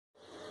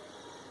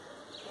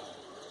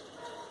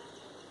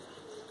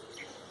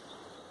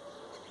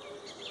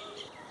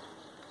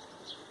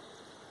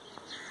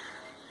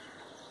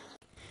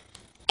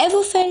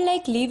Ever felt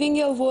like leaving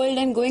your world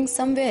and going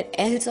somewhere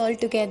else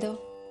altogether?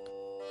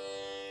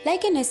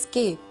 Like an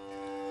escape,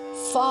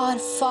 far,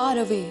 far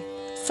away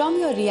from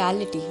your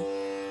reality.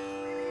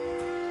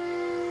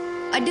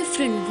 A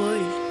different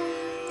world,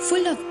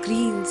 full of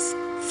greens,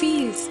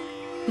 fields,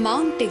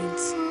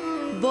 mountains,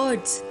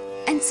 birds,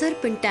 and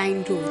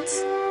serpentine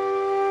roads.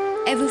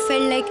 Ever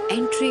felt like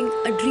entering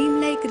a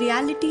dreamlike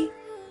reality?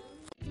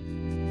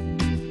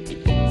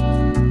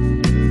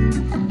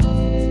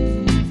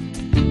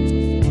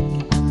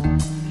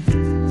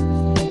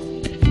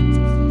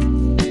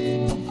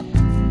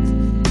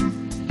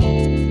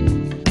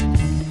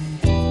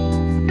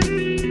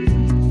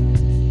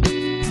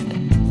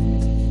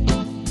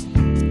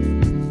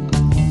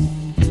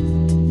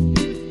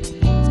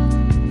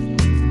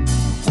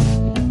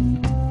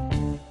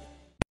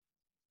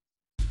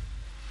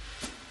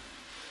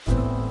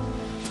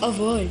 A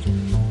world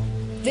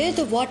where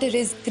the water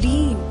is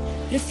green,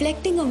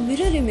 reflecting a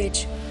mirror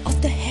image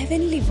of the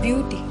heavenly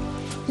beauty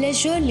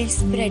leisurely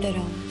spread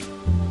around.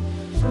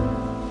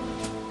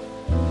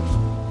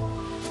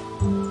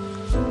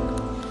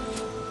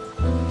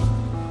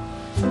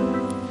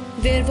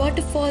 Where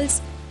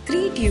waterfalls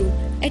greet you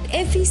at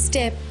every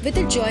step with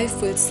a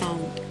joyful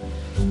sound.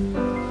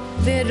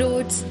 Where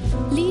roads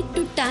lead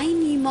to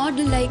tiny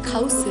model-like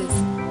houses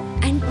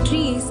and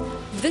trees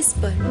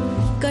whisper,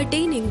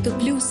 containing the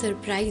blue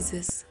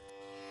surprises.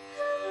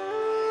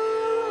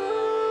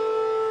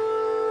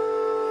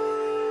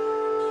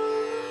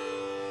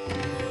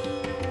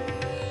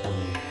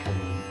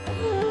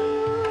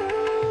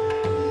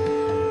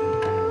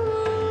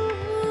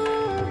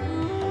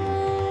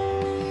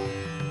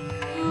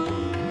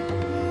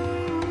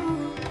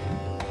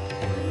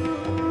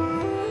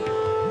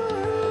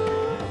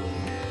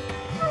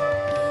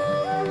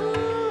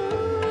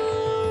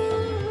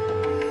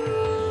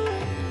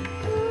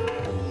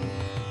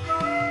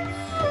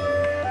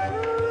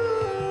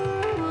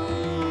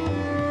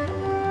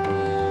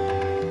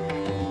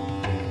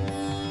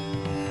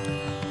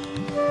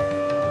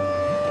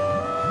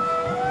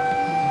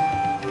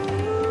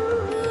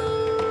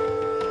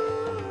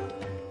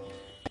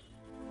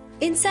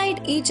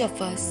 Inside each of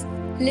us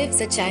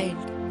lives a child,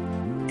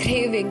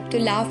 craving to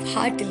laugh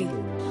heartily.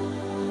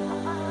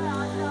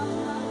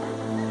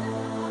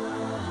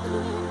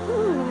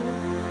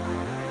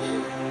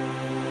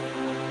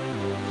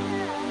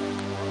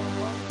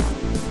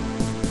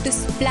 To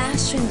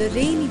splash in the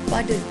rainy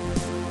puddle,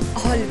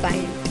 all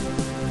wild.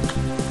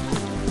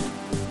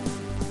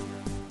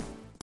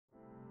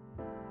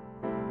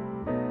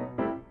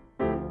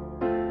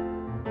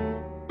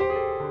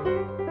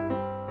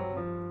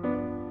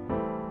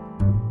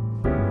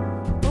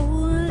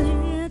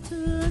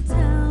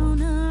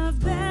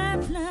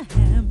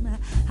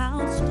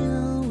 How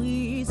still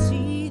we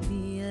see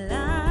the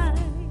light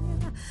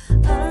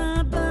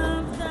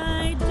above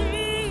thy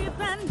deep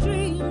and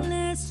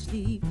dreamless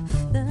sleep.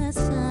 The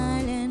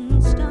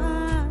silent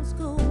stars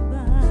go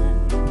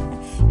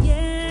by,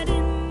 yet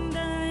in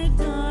thy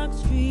dark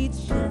streets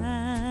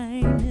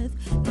shineth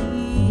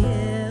the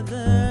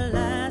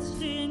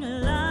everlasting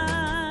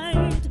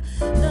light.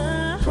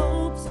 The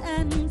hopes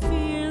and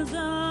fears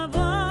of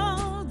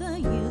all the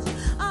years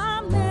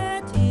are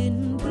met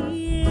in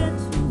thee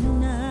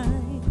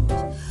tonight.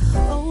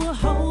 O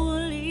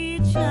holy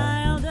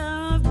child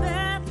of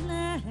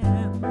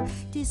Bethlehem,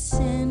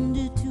 descend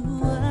to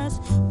us,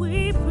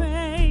 we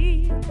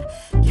pray.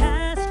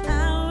 Cast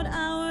out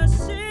our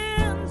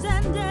sins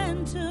and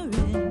enter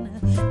in.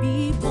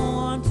 Be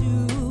born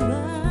to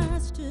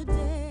us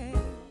today.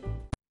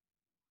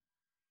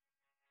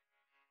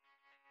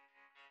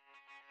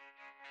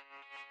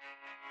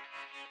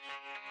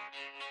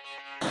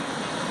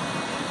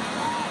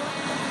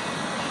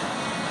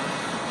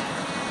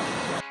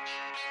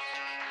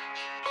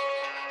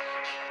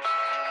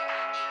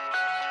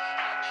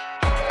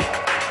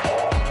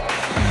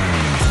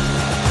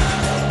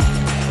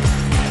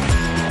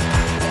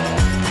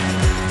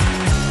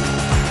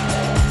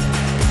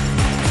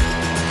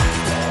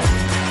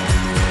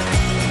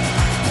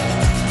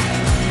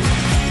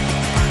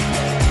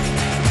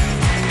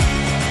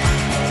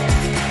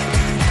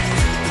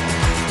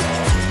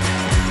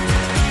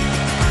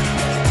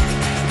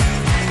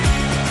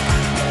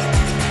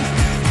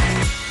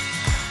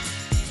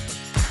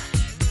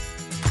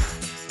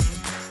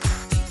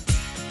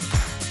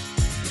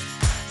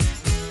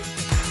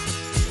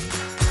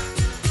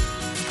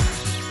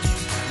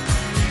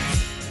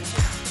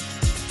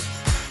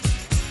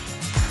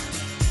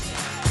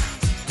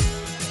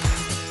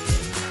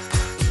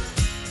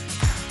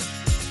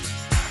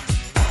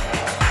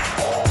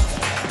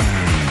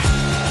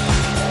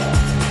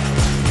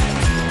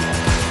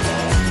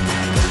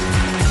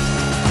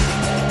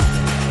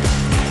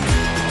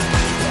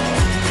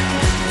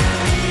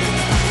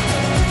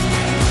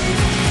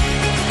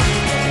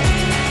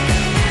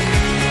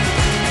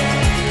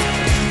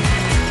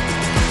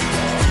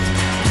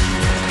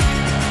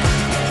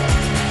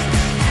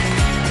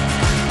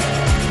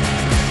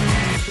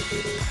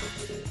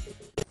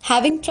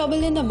 Having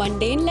trouble in the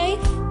mundane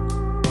life?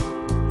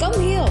 Come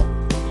here.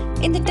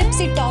 in the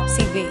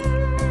tipsy-topsy way.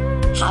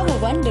 Have a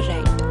wonder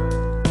ride.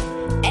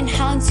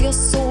 Enhance your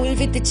soul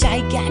with the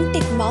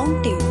gigantic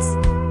mountains.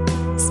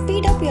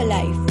 Speed up your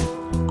life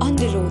on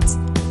the roads.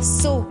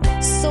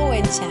 So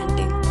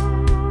enchanting.